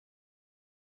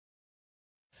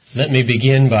Let me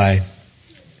begin by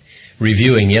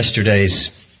reviewing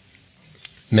yesterday's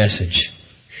message.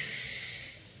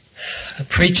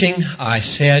 Preaching, I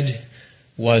said,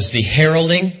 was the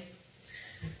heralding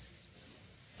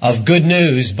of good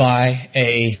news by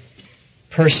a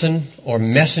person or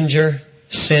messenger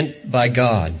sent by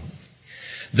God.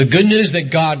 The good news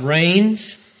that God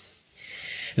reigns,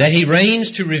 that He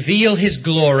reigns to reveal His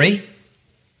glory,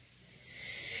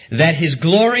 that His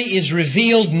glory is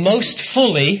revealed most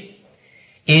fully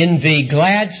in the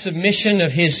glad submission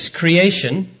of His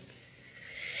creation,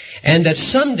 and that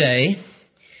someday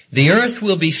the earth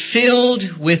will be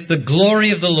filled with the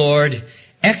glory of the Lord,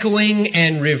 echoing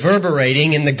and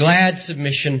reverberating in the glad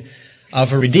submission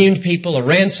of a redeemed people, a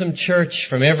ransomed church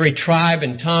from every tribe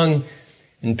and tongue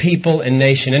and people and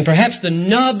nation. And perhaps the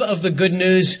nub of the good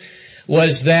news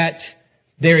was that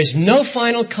there is no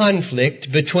final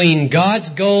conflict between God's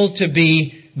goal to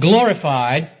be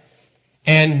glorified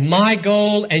and my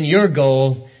goal and your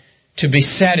goal to be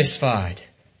satisfied.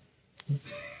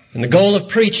 And the goal of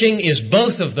preaching is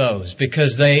both of those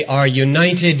because they are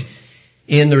united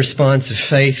in the response of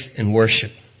faith and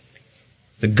worship.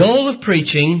 The goal of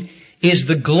preaching is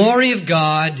the glory of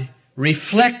God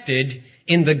reflected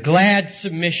in the glad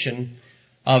submission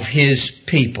of His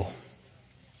people.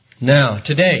 Now,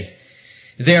 today,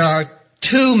 there are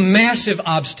two massive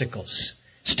obstacles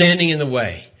standing in the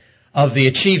way of the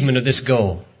achievement of this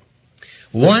goal.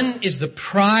 One is the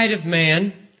pride of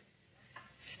man,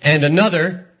 and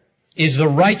another is the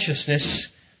righteousness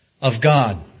of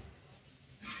God.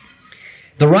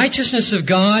 The righteousness of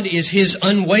God is His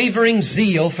unwavering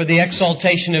zeal for the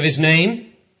exaltation of His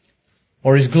name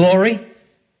or His glory.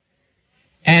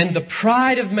 And the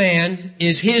pride of man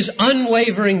is his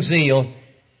unwavering zeal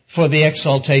for the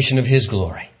exaltation of His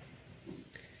glory.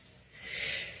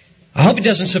 I hope it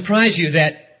doesn't surprise you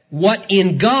that what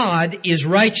in God is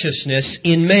righteousness,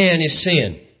 in man is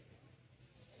sin.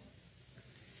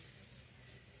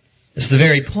 It's the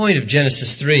very point of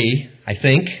Genesis 3, I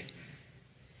think,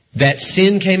 that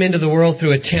sin came into the world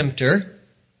through a tempter,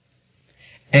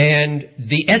 and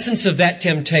the essence of that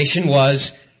temptation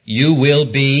was, you will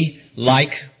be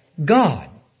like God.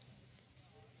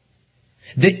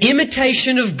 The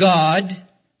imitation of God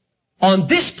on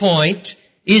this point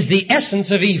is the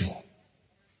essence of evil.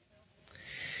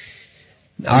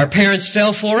 Our parents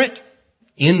fell for it.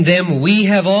 In them we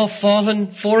have all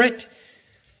fallen for it.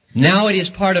 Now it is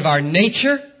part of our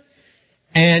nature,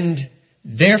 and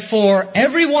therefore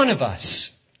every one of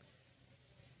us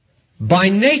by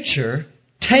nature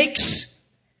takes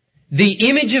the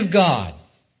image of God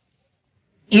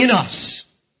in us,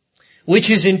 which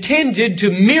is intended to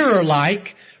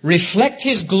mirror-like reflect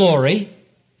His glory.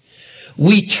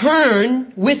 We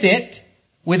turn with it,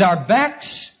 with our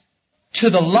backs to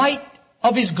the light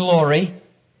of His glory,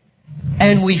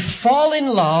 and we fall in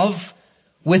love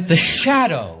with the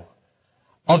shadow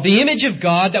of the image of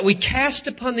God that we cast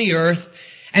upon the earth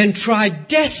and try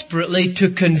desperately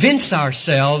to convince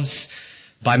ourselves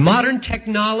by modern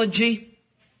technology,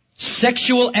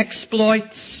 sexual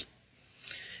exploits,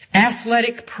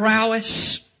 athletic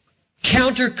prowess,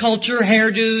 counterculture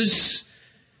hairdos,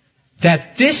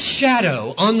 that this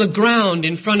shadow on the ground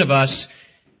in front of us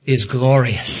is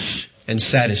glorious and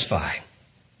satisfying.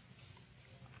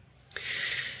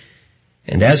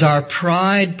 And as our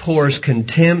pride pours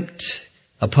contempt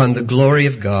upon the glory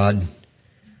of God,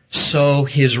 so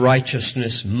His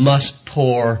righteousness must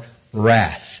pour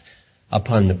wrath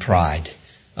upon the pride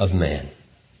of man.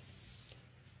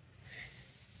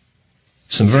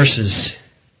 Some verses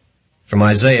from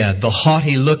Isaiah. The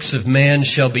haughty looks of man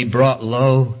shall be brought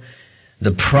low.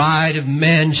 The pride of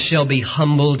man shall be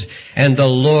humbled, and the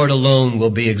Lord alone will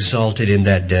be exalted in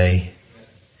that day.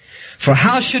 For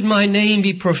how should my name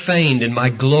be profaned, and my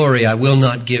glory I will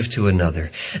not give to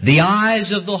another? The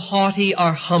eyes of the haughty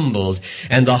are humbled,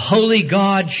 and the holy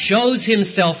God shows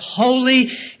Himself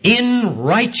holy in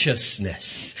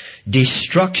righteousness.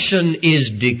 Destruction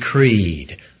is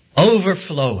decreed,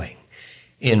 overflowing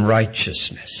in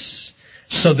righteousness.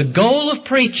 So the goal of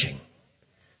preaching,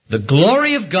 the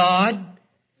glory of God,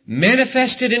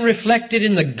 manifested and reflected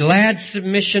in the glad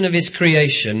submission of His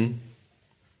creation,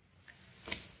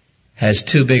 has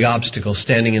two big obstacles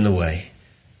standing in the way.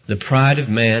 The pride of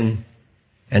man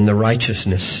and the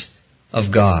righteousness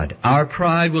of God. Our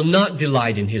pride will not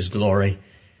delight in His glory,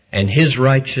 and His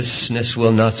righteousness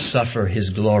will not suffer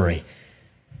His glory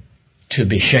to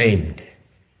be shamed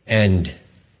and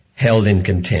held in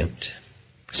contempt.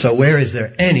 So where is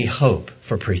there any hope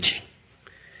for preaching?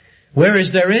 Where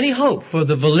is there any hope for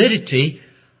the validity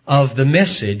of the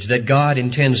message that God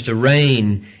intends to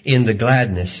reign in the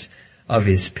gladness of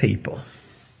His people?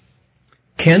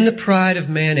 Can the pride of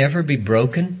man ever be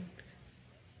broken?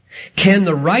 Can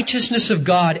the righteousness of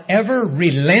God ever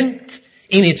relent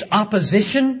in its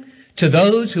opposition to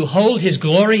those who hold His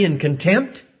glory in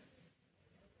contempt?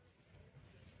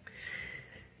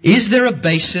 Is there a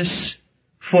basis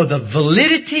for the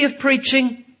validity of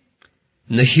preaching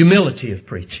and the humility of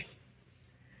preaching?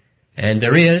 And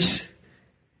there is,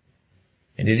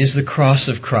 and it is the cross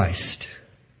of Christ.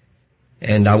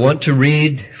 And I want to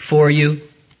read for you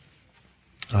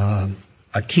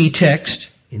a key text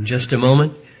in just a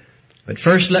moment. But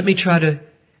first, let me try to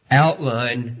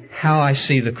outline how I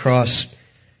see the cross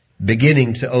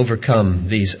beginning to overcome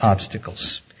these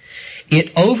obstacles.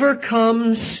 It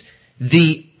overcomes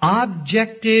the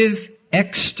objective,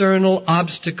 external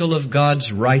obstacle of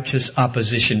God's righteous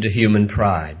opposition to human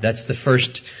pride. That's the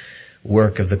first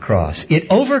work of the cross.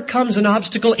 It overcomes an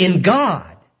obstacle in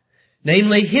God,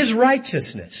 namely His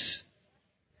righteousness.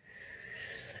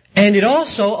 And it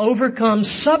also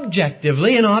overcomes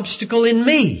subjectively an obstacle in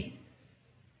me,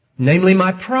 namely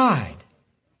my pride.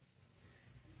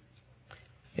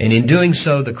 And in doing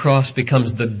so, the cross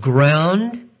becomes the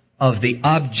ground of the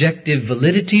objective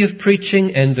validity of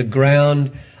preaching and the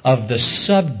ground of the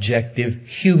subjective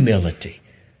humility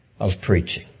of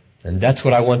preaching. And that's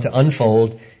what I want to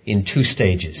unfold in two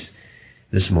stages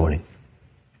this morning.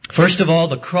 First of all,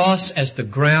 the cross as the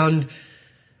ground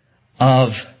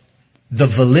of the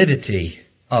validity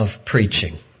of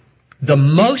preaching. The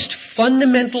most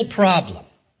fundamental problem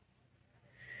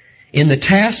in the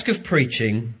task of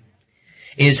preaching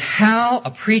is how a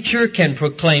preacher can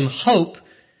proclaim hope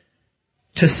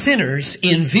to sinners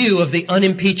in view of the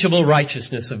unimpeachable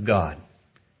righteousness of God.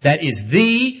 That is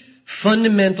the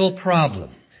fundamental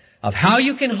problem of how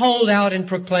you can hold out and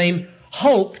proclaim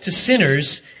hope to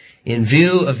sinners in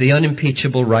view of the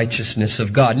unimpeachable righteousness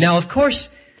of God. Now, of course,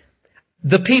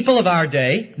 the people of our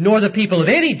day, nor the people of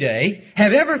any day,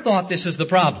 have ever thought this is the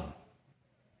problem.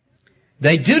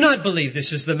 They do not believe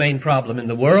this is the main problem in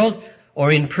the world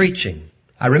or in preaching.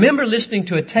 I remember listening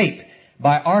to a tape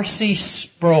by R.C.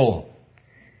 Sproul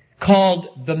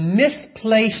called The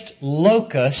Misplaced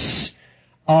Locus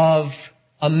of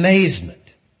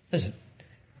Amazement. That's a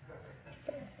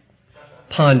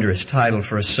ponderous title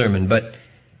for a sermon, but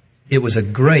it was a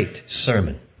great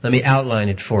sermon. Let me outline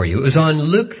it for you. It was on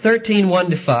Luke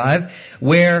 13:1-5,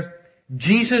 where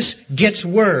Jesus gets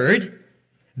word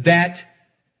that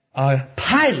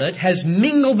Pilate has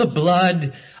mingled the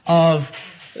blood of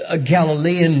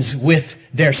Galileans with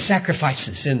their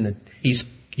sacrifices, and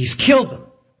he's killed them.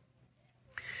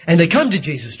 And they come to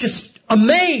Jesus just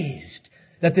amazed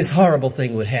that this horrible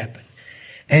thing would happen.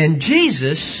 And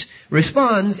Jesus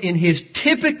responds in his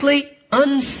typically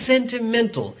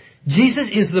unsentimental.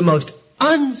 Jesus is the most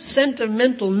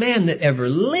unsentimental man that ever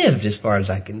lived, as far as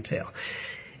I can tell.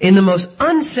 In the most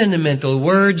unsentimental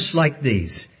words like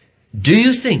these: do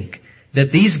you think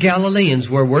that these Galileans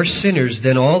were worse sinners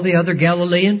than all the other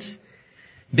Galileans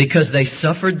because they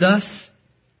suffered thus?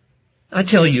 I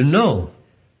tell you, no.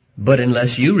 But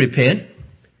unless you repent,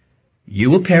 you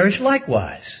will perish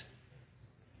likewise.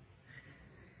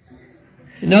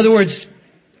 In other words,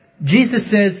 Jesus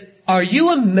says, are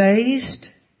you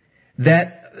amazed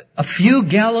that a few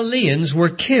Galileans were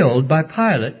killed by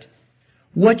Pilate?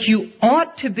 What you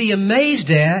ought to be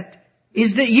amazed at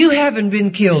is that you haven't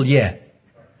been killed yet.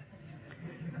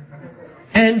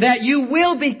 And that you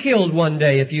will be killed one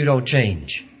day if you don't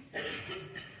change.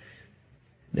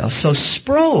 Now, so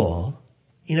Sproul,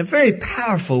 in a very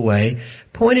powerful way,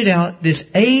 pointed out this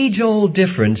age-old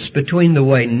difference between the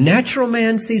way natural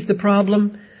man sees the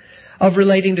problem of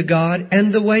relating to God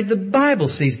and the way the Bible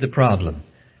sees the problem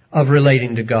of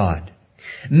relating to God.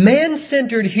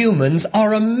 Man-centered humans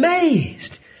are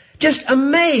amazed, just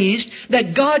amazed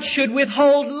that God should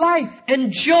withhold life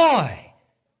and joy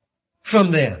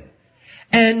from them.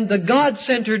 And the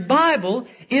God-centered Bible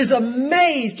is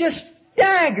amazed, just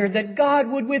staggered that God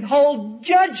would withhold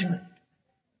judgment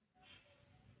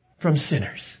from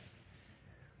sinners.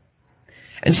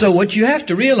 And so what you have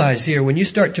to realize here when you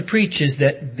start to preach is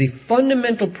that the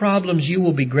fundamental problems you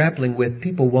will be grappling with,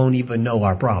 people won't even know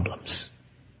are problems.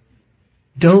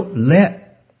 Don't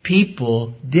let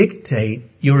people dictate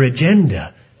your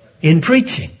agenda in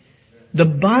preaching. The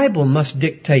Bible must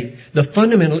dictate the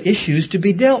fundamental issues to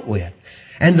be dealt with.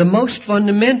 And the most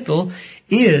fundamental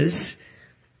is,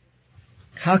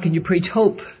 how can you preach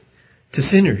hope to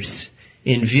sinners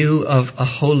in view of a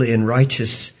holy and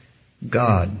righteous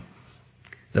God?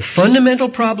 The fundamental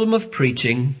problem of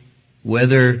preaching,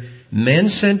 whether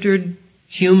man-centered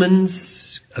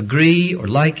humans agree or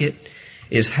like it,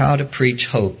 is how to preach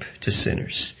hope to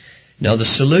sinners. Now the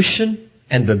solution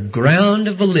And the ground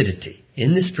of validity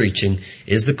in this preaching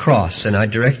is the cross. And I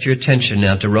direct your attention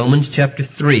now to Romans chapter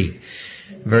 3,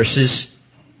 verses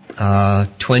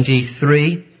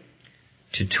 23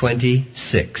 to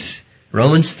 26.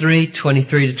 Romans 3,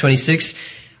 23 to 26.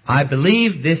 I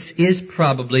believe this is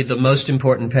probably the most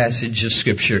important passage of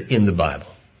Scripture in the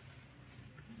Bible,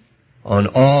 on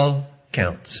all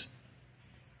counts.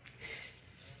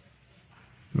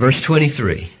 Verse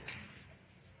 23.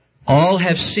 All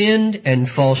have sinned and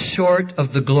fall short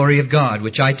of the glory of God,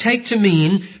 which I take to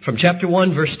mean, from chapter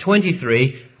 1, verse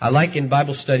 23, I like in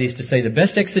Bible studies to say the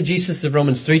best exegesis of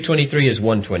Romans 3:23 is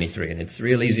 1:23, and it's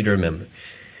real easy to remember.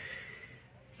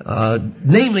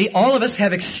 Namely, all of us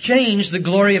have exchanged the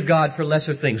glory of God for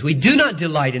lesser things. We do not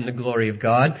delight in the glory of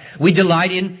God. We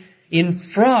delight in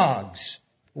frogs,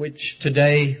 which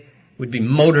today would be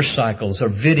motorcycles or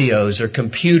videos or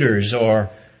computers or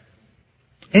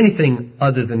anything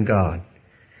other than God.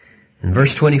 And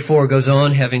verse 24 goes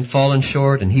on, having fallen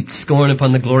short and heaped scorn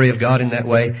upon the glory of God in that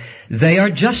way, they are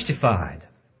justified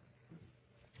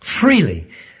freely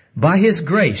by His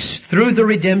grace through the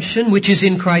redemption which is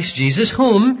in Christ Jesus,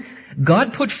 whom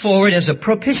God put forward as a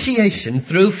propitiation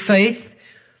through faith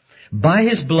by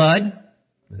His blood,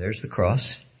 there's the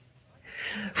cross,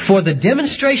 for the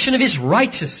demonstration of His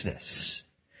righteousness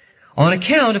on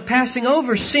account of passing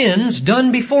over sins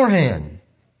done beforehand.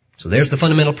 So there's the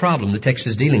fundamental problem the text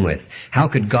is dealing with. How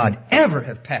could God ever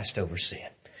have passed over sin?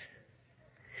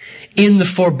 In the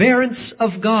forbearance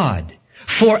of God,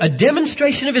 for a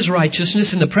demonstration of His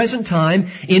righteousness in the present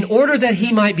time, in order that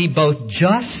He might be both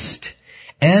just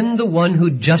and the one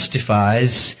who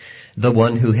justifies the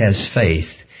one who has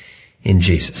faith in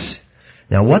Jesus.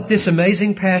 Now, what this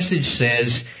amazing passage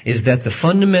says is that the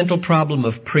fundamental problem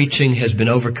of preaching has been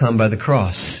overcome by the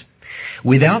cross.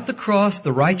 Without the cross,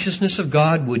 the righteousness of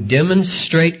God would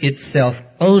demonstrate itself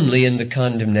only in the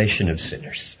condemnation of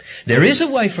sinners. There is a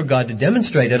way for God to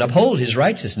demonstrate and uphold His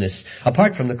righteousness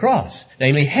apart from the cross,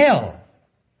 namely hell.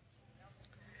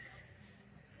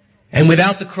 And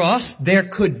without the cross, there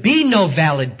could be no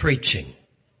valid preaching,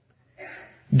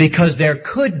 because there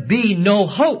could be no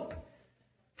hope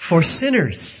for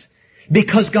sinners,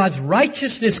 because God's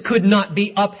righteousness could not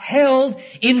be upheld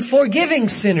in forgiving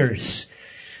sinners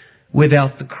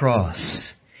without the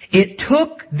cross. It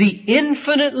took the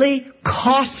infinitely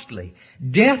costly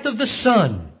death of the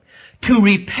Son to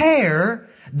repair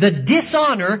the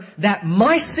dishonor that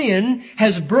my sin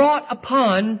has brought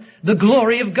upon the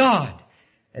glory of God.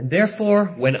 And therefore,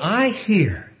 when I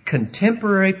hear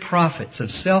contemporary prophets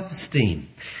of self-esteem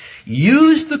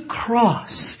use the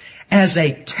cross as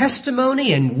a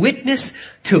testimony and witness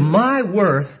to my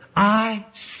worth, I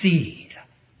seethe.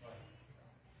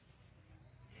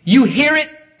 You hear it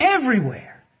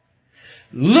everywhere.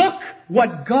 Look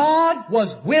what God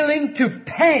was willing to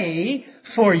pay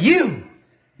for you.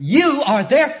 You are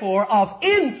therefore of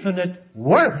infinite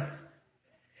worth.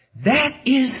 That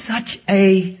is such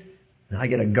a... I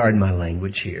gotta guard my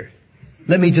language here.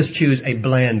 Let me just choose a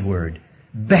bland word.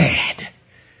 Bad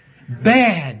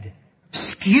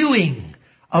skewing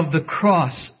of the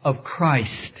cross of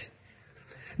Christ.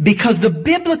 Because the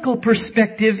biblical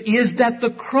perspective is that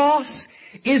the cross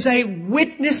is a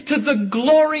witness to the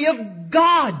glory of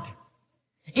God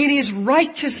in His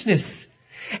righteousness.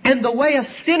 And the way a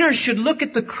sinner should look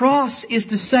at the cross is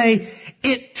to say,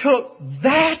 it took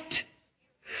that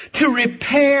to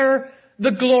repair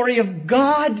the glory of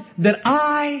God that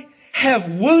I have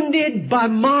wounded by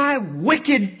my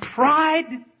wicked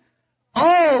pride.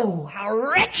 Oh,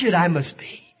 how wretched I must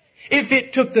be if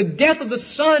it took the death of the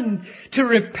Son to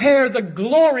repair the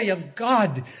glory of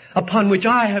God upon which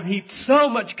I have heaped so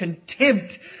much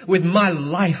contempt with my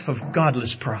life of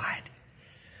godless pride.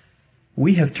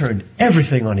 We have turned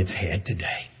everything on its head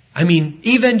today. I mean,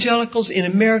 evangelicals in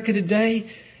America today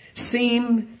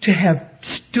seem to have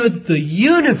stood the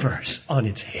universe on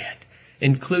its head,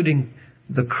 including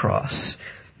the cross.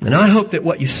 And I hope that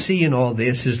what you see in all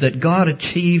this is that God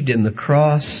achieved in the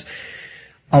cross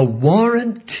a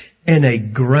warrant and a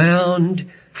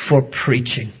ground for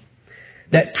preaching.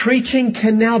 That preaching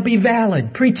can now be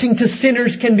valid. Preaching to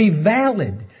sinners can be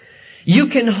valid. You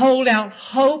can hold out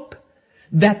hope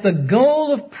that the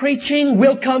goal of preaching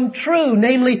will come true,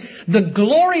 namely the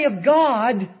glory of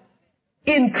God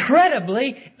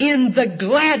incredibly in the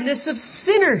gladness of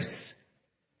sinners.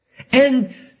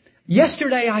 And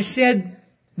yesterday I said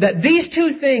that these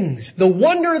two things, the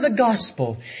wonder of the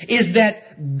gospel, is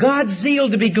that God's zeal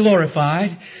to be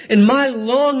glorified and my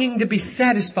longing to be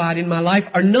satisfied in my life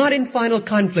are not in final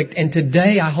conflict. And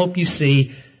today I hope you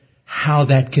see how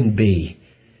that can be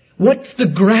What's the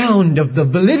ground of the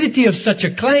validity of such a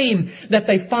claim that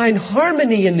they find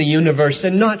harmony in the universe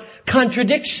and not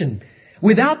contradiction?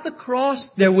 Without the cross,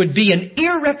 there would be an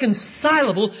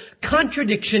irreconcilable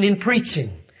contradiction in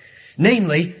preaching.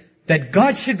 Namely, that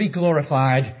God should be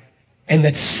glorified and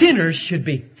that sinners should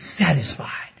be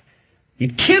satisfied.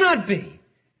 It cannot be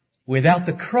without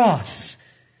the cross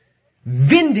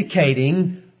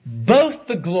vindicating both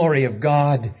the glory of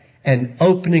God and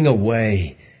opening a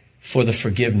way for the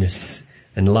forgiveness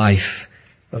and life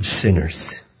of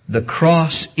sinners. The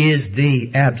cross is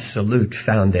the absolute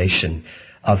foundation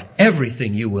of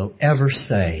everything you will ever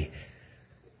say.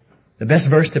 The best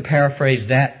verse to paraphrase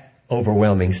that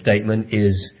overwhelming statement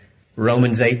is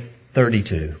Romans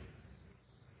 8:32.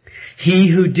 He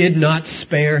who did not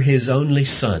spare his only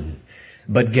Son,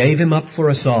 but gave him up for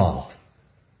us all,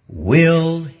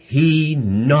 will he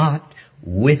not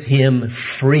with him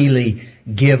freely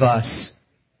give us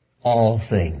all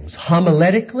things?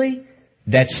 Homiletically,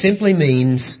 that simply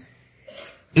means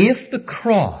if the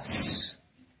cross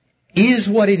is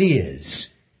what it is,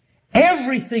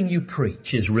 everything you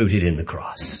preach is rooted in the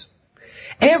cross.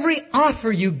 Every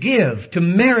offer you give to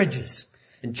marriages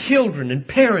and children and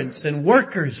parents and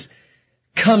workers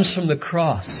comes from the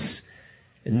cross.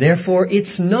 And therefore,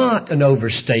 it's not an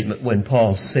overstatement when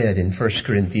Paul said in 1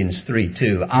 Corinthians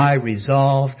 3:2, I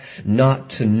resolve not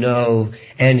to know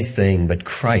anything but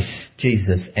Christ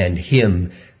Jesus and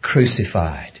Him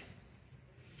crucified.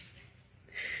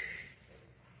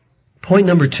 Point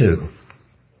number 2,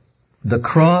 the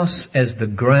cross as the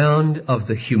ground of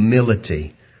the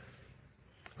humility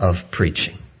of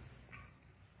preaching.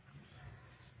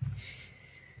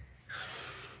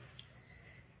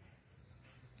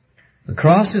 The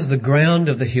cross is the ground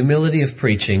of the humility of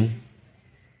preaching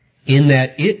in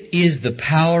that it is the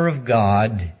power of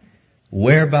God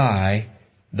whereby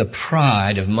the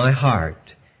pride of my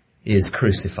heart is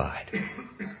crucified.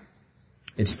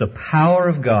 It's the power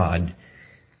of God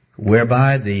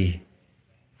whereby the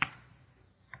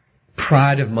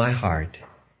pride of my heart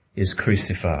is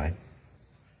crucified.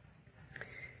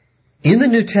 In the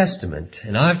New Testament,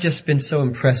 and I've just been so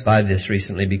impressed by this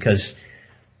recently because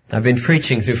I've been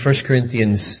preaching through 1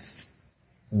 Corinthians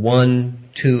 1,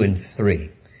 2, and 3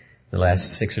 the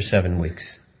last 6 or 7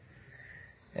 weeks.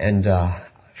 And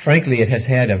frankly, it has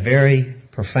had a very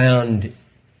profound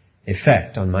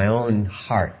effect on my own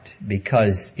heart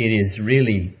because it is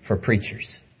really for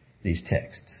preachers, these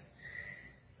texts.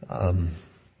 And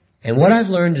what I've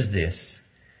learned is this.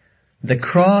 The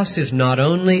cross is not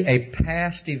only a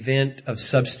past event of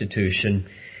substitution,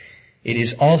 it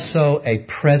is also a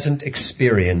present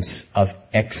experience of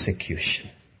execution.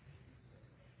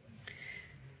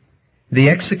 The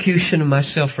execution of my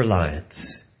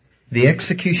self-reliance, the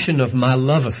execution of my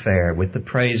love affair with the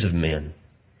praise of men,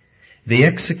 the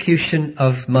execution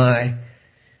of my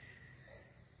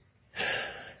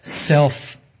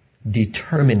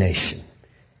self-determination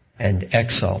and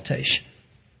exaltation.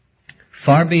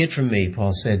 Far be it from me,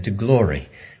 Paul said, to glory,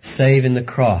 save in the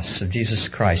cross of Jesus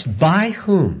Christ, by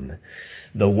whom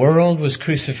the world was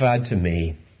crucified to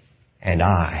me, and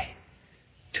I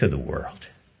to the world.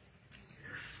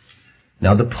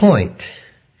 Now the point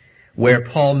where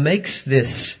Paul makes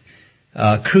this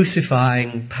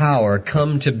crucifying power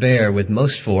come to bear with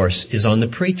most force is on the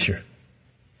preacher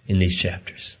in these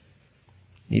chapters.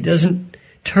 He doesn't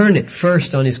turn it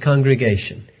first on his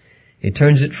congregation. He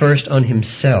turns it first on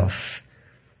himself.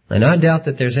 And I doubt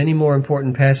that there's any more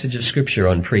important passage of Scripture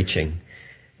on preaching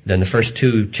than the first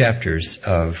 2 chapters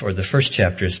or the first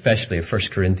chapter especially of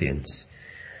 1 Corinthians.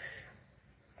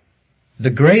 The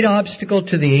great obstacle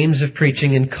to the aims of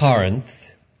preaching in Corinth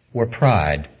were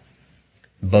pride,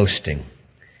 boasting.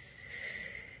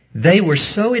 They were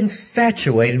so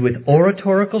infatuated with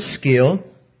oratorical skill,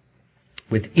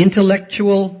 with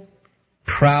intellectual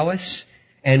prowess,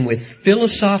 and with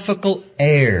philosophical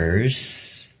airs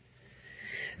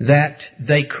that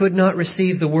they could not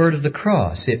receive the word of the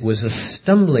cross. It was a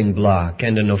stumbling block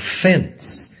and an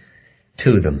offense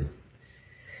to them.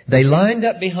 They lined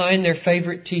up behind their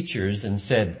favorite teachers and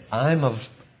said, I'm of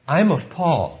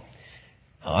Paul.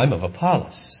 I'm of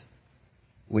Apollos.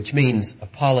 Which means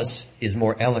Apollos is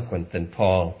more eloquent than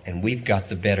Paul and we've got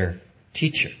the better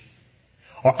teacher.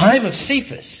 Or I'm of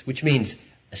Cephas, which means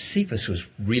Cephas was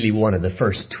really one of the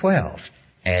first 12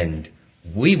 and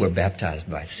we were baptized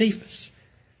by Cephas.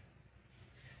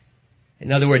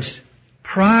 In other words,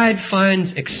 pride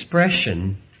finds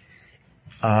expression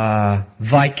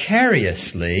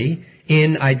vicariously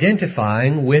in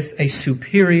identifying with a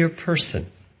superior person.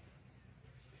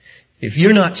 If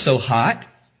you're not so hot,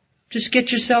 just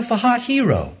get yourself a hot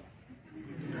hero.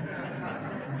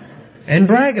 and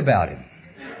brag about him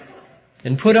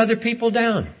and put other people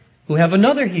down who have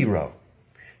another hero,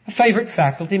 a favorite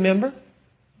faculty member.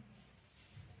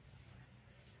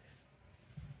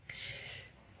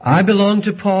 I belong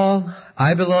to Paul,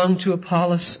 I belong to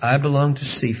Apollos, I belong to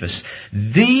Cephas.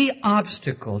 The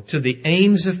obstacle to the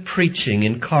aims of preaching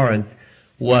in Corinth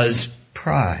was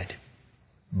pride,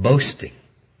 boasting,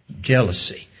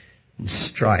 jealousy, and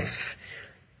strife.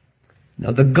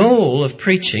 Now the goal of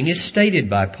preaching is stated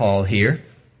by Paul here,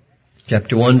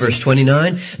 chapter 1 verse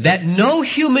 29, that no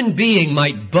human being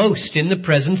might boast in the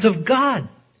presence of God.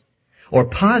 Or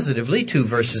positively, 2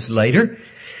 verses later,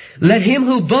 let him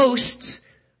who boasts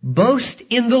boast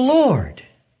in the Lord.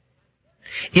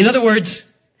 In other words,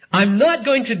 I'm not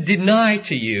going to deny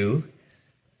to you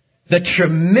the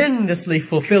tremendously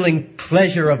fulfilling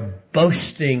pleasure of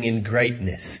boasting in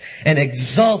greatness and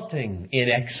exulting in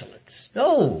excellence.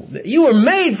 No, you were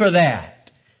made for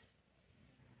that.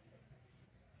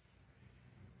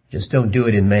 Just don't do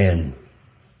it in man.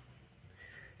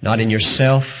 Not in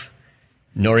yourself,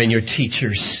 nor in your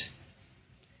teachers.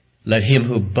 Let him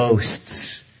who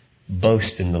boasts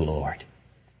boast in the Lord.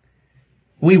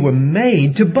 We were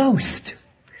made to boast.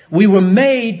 We were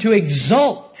made to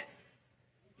exult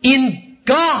in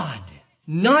God,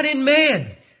 not in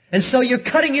man. And so you're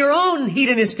cutting your own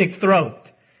hedonistic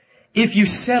throat if you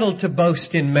settle to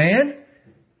boast in man,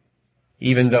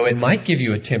 even though it might give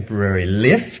you a temporary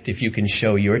lift if you can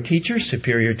show your teacher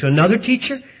superior to another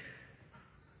teacher.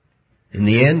 In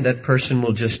the end, that person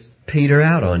will just peter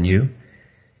out on you,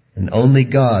 and only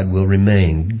God will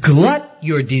remain. Glut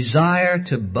your desire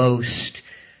to boast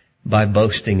by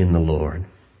boasting in the Lord.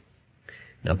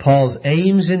 Now, Paul's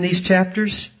aims in these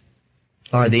chapters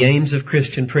are the aims of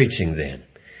Christian preaching then.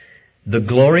 The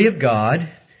glory of God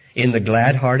in the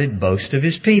glad-hearted boast of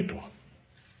His people.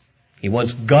 He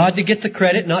wants God to get the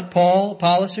credit, not Paul,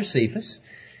 Apollos, or Cephas.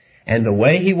 And the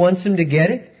way He wants them to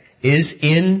get it is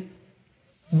in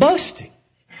boasting,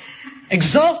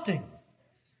 exulting.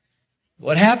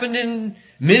 What happened in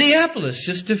Minneapolis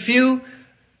just a few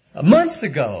months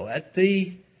ago at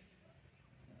the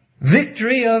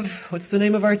victory of, what's the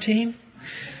name of our team?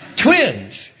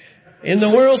 Twins in the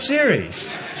World Series.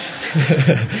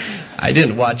 I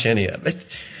didn't watch any of it.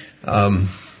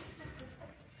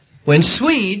 When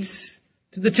Swedes,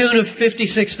 to the tune of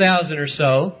 56,000 or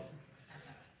so,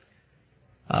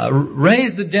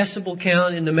 raise the decibel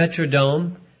count in the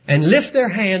Metrodome and lift their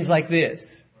hands like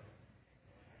this,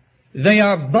 they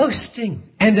are boasting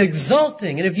and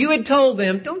exulting. And if you had told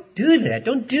them, don't do that,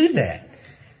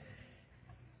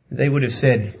 they would have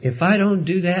said, if I don't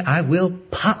do that, I will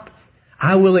pop.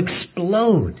 I will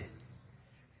explode.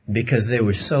 Because they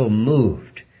were so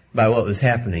moved by what was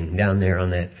happening down there on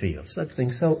that field. Something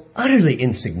so utterly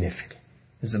insignificant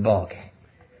as a ball game.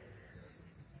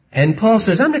 And Paul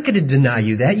says, I'm not going to deny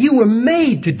you that. You were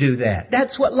made to do that.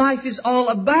 That's what life is all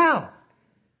about.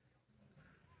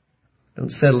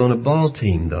 Don't settle on a ball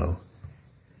team, though.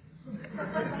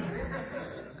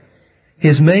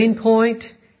 His main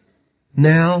point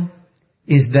now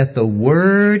is that the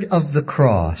word of the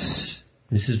cross,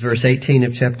 this is verse 18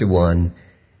 of chapter 1,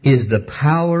 is the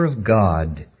power of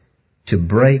God to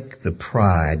break the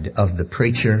pride of the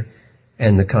preacher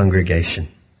and the congregation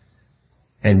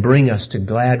and bring us to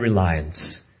glad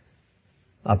reliance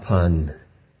upon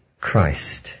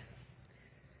Christ.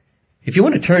 If you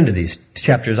want to turn to these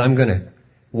chapters, I'm going to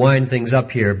wind things up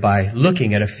here by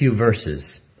looking at a few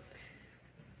verses.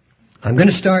 I'm going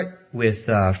to start with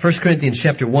 1 Corinthians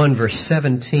chapter 1 verse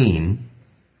 17,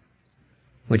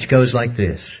 which goes like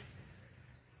this.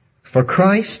 For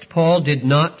Christ did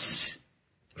not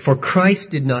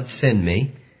send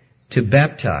me to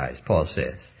baptize, Paul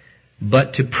says,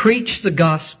 but to preach the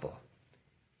gospel,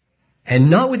 and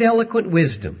not with eloquent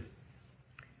wisdom,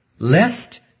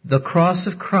 lest the cross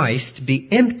of Christ be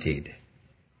emptied.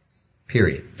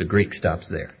 Period. The Greek stops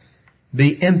there.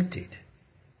 Be emptied.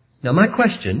 Now my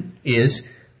question is,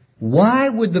 why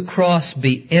would the cross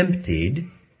be emptied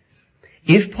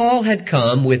if Paul had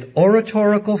come with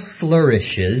oratorical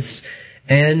flourishes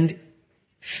and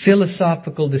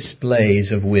philosophical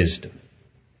displays of wisdom?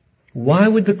 Why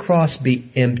would the cross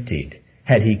be emptied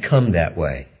had he come that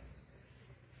way?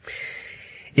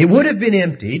 It would have been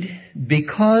emptied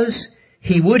because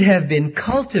he would have been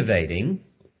cultivating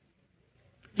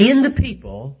in the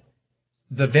people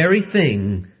the very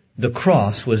thing the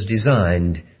cross was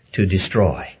designed to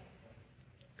destroy.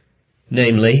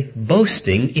 Namely,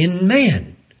 boasting in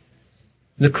man.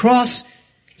 The cross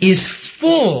is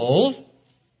full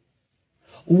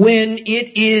when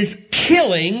it is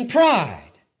killing pride.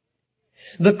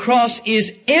 The cross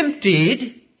is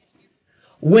emptied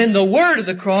when the word of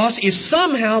the cross is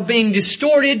somehow being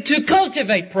distorted to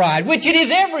cultivate pride, which it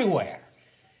is everywhere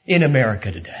in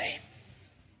America today.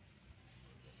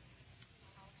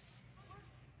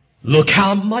 Look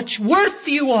how much worth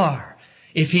you are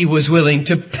if He was willing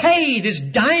to pay this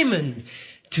diamond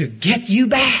to get you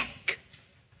back.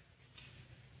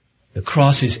 The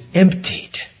cross is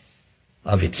emptied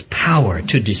of its power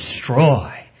to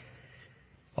destroy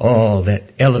all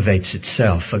that elevates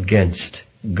itself against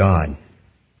God.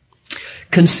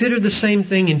 Consider the same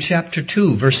thing in chapter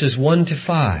 2, verses 1 to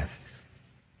 5.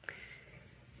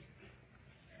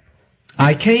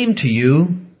 I came to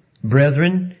you,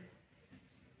 brethren.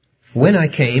 When I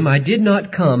came, I did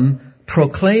not come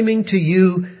proclaiming to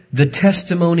you the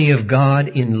testimony of God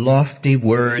in lofty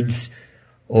words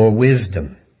or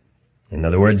wisdom. In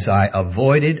other words, I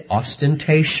avoided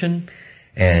ostentation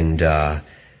and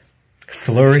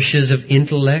flourishes of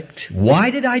intellect.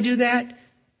 Why did I do that?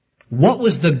 What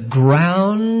was the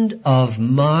ground of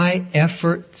my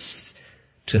efforts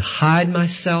to hide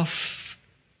myself?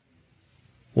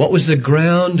 What was the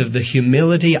ground of the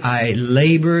humility I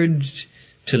labored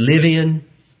to live in?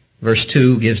 Verse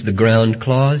 2 gives the ground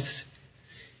clause.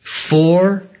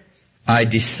 For I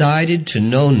decided to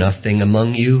know nothing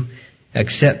among you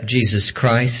except Jesus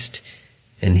Christ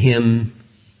and Him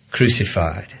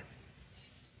crucified.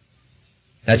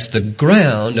 That's the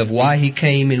ground of why He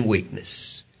came in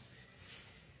weakness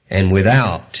and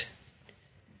without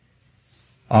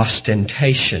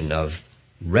ostentation of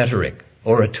rhetoric,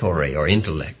 oratory, or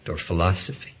intellect, or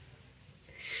philosophy.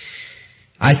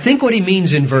 I think what he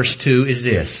means in verse 2 is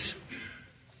this.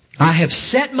 I have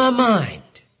set my mind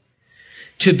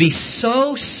to be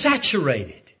so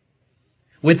saturated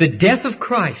with the death of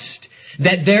Christ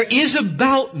that there is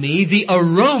about me the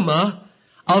aroma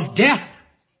of death.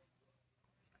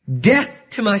 Death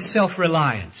to my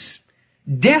self-reliance.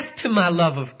 Death to my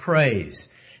love of praise.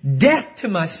 Death to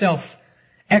my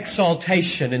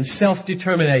self-exaltation and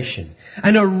self-determination.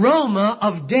 An aroma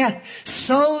of death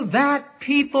so that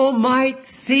people might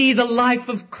see the life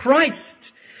of Christ.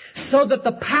 So that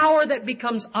the power that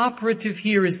becomes operative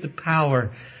here is the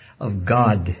power of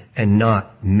God and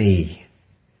not me.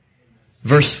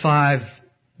 Verse 5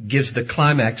 gives the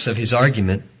climax of his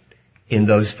argument in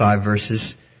those 5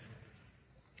 verses.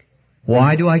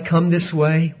 Why do I come this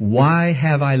way? Why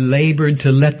have I labored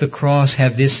to let the cross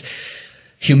have this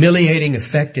humiliating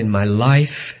effect in my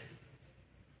life?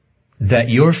 That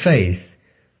your faith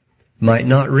might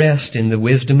not rest in the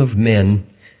wisdom of men,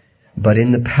 but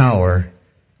in the power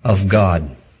of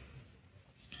God.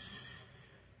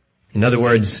 In other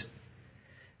words,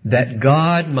 that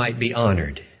God might be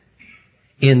honored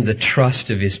in the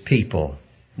trust of His people,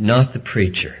 not the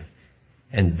preacher.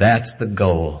 And that's the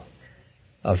goal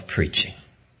of preaching.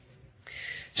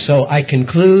 So I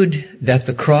conclude that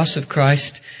the cross of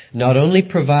Christ not only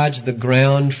provides the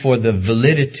ground for the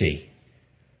validity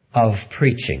of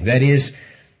preaching, that is,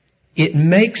 it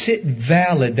makes it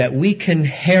valid that we can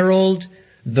herald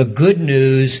the good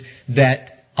news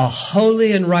that a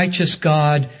holy and righteous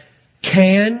God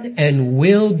can and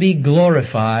will be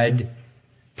glorified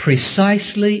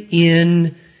precisely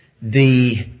in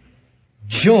the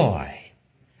joy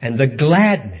and the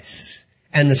gladness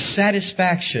and the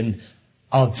satisfaction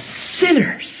of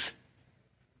sinners.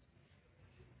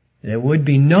 There would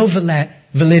be no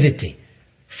validity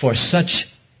for such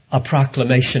a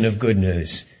proclamation of good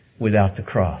news without the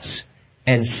cross.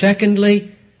 And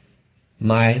secondly,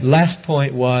 my last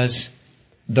point was,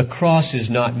 the cross is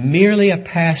not merely a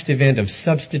past event of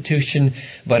substitution,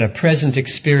 but a present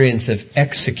experience of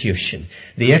execution.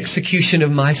 The execution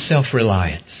of my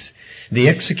self-reliance. The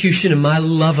execution of my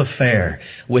love affair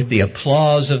with the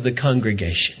applause of the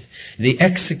congregation. The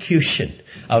execution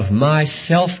of my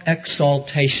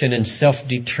self-exaltation and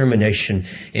self-determination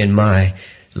in my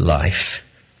life.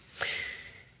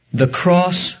 The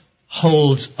cross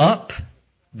holds up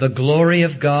the glory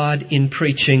of God in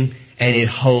preaching, and it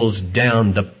holds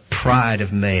down the pride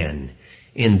of man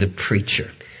in the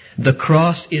preacher. The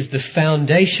cross is the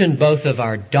foundation both of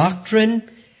our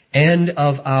doctrine and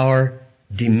of our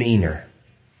demeanor.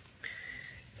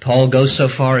 Paul goes so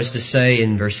far as to say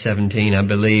in verse 17, I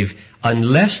believe,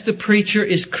 unless the preacher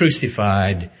is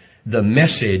crucified, the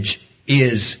message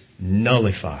is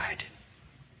nullified.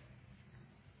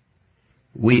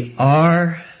 We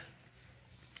are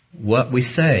what we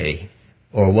say,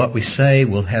 or what we say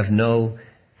will have no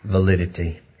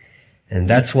validity. And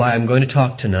that's why I'm going to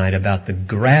talk tonight about the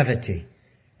gravity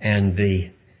and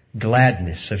the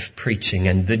gladness of preaching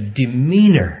and the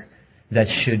demeanor that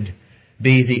should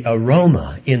be the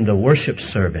aroma in the worship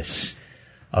service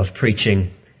of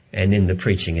preaching and in the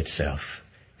preaching itself.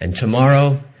 And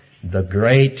tomorrow, the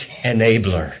great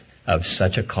enabler of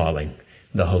such a calling,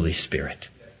 the Holy Spirit.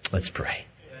 Let's pray.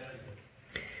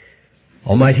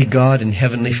 Almighty God and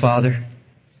Heavenly Father,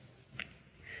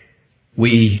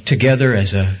 we together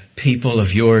as a people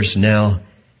of yours now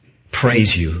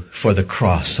praise you for the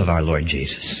cross of our Lord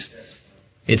Jesus.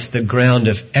 It's the ground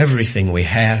of everything we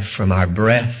have, from our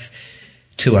breath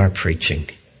to our preaching.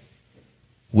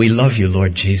 We love you,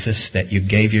 Lord Jesus, that you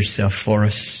gave yourself for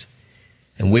us,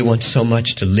 and we want so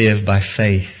much to live by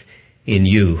faith in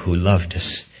you who loved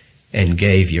us and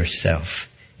gave yourself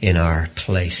in our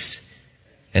place.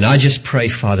 And I just pray,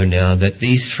 Father, now that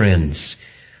these friends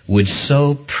would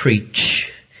so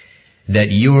preach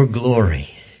that your glory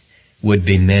would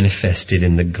be manifested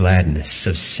in the gladness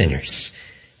of sinners,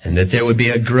 and that there would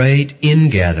be a great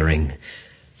ingathering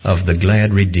of the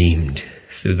glad redeemed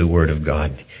through the Word of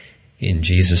God. In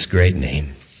Jesus' great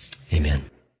name, amen.